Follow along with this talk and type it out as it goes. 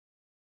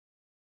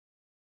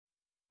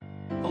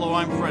Hello,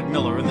 I'm Fred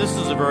Miller, and this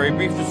is a very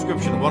brief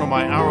description of one of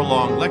my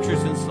hour-long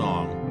lectures in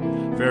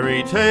song.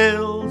 Fairy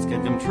tales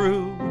can come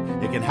true,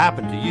 it can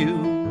happen to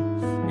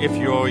you, if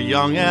you're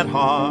young at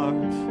heart.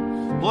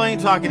 Playing,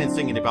 talking, and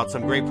singing about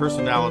some great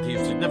personality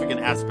or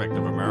significant aspect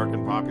of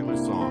American popular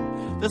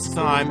song. This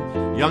time,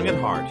 young at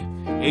heart,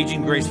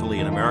 aging gracefully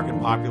in American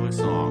popular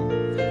song.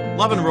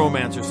 Love and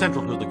romance are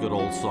central to the good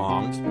old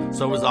songs.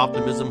 So is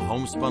optimism,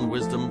 homespun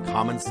wisdom,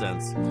 common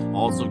sense,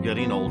 also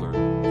getting older.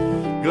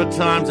 Good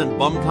times and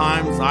bum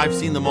times, I've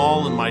seen them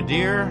all, and my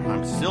dear,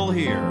 I'm still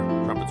here,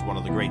 trumpets one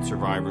of the great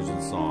survivors in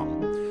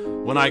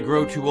song. When I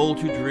grow too old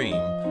to dream,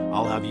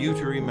 I'll have you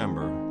to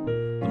remember.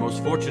 The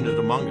most fortunate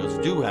among us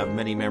do have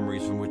many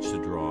memories from which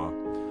to draw.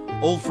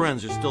 Old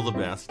friends are still the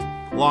best,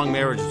 long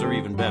marriages are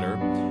even better,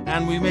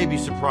 and we may be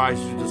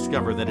surprised to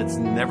discover that it's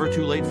never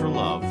too late for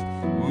love.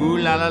 Ooh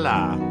la la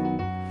la.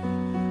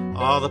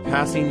 Ah, the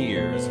passing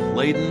years,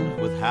 laden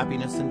with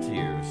happiness and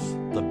tears,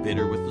 the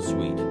bitter with the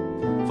sweet.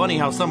 Funny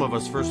how some of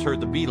us first heard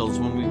the Beatles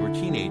when we were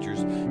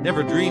teenagers,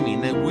 never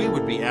dreaming that we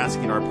would be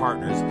asking our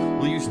partners,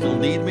 will you still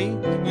need me?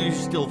 Will you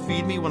still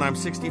feed me when I'm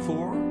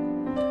 64?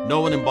 No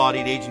one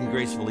embodied aging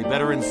gracefully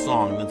better in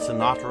song than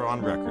Sinatra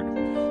on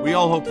record. We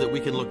all hope that we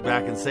can look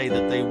back and say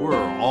that they were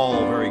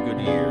all very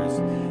good years,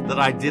 that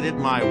I did it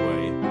my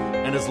way,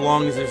 and as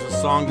long as there's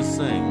a song to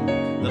sing,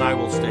 then I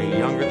will stay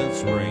younger than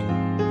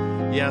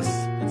spring. Yes,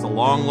 it's a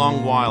long,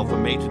 long while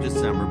from May to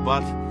December,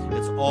 but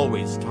it's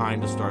always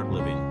time to start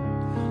living.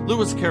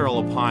 Lewis Carroll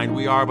opined,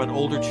 we are but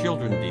older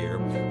children, dear,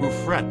 who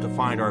fret to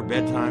find our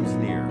bedtimes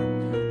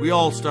near. We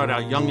all start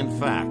out young in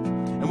fact,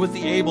 and with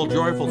the able,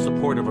 joyful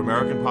support of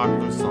American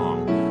popular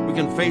song, we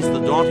can face the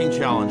daunting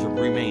challenge of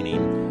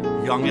remaining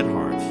young at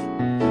heart.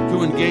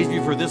 To engage me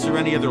for this or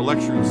any other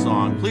lecture in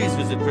song, please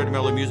visit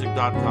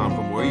fredmillermusic.com,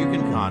 from where you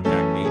can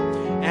contact me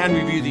and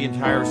review the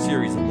entire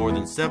series of more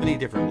than 70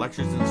 different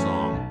lectures in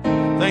song.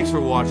 Thanks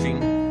for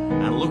watching,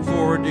 and look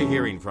forward to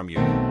hearing from you.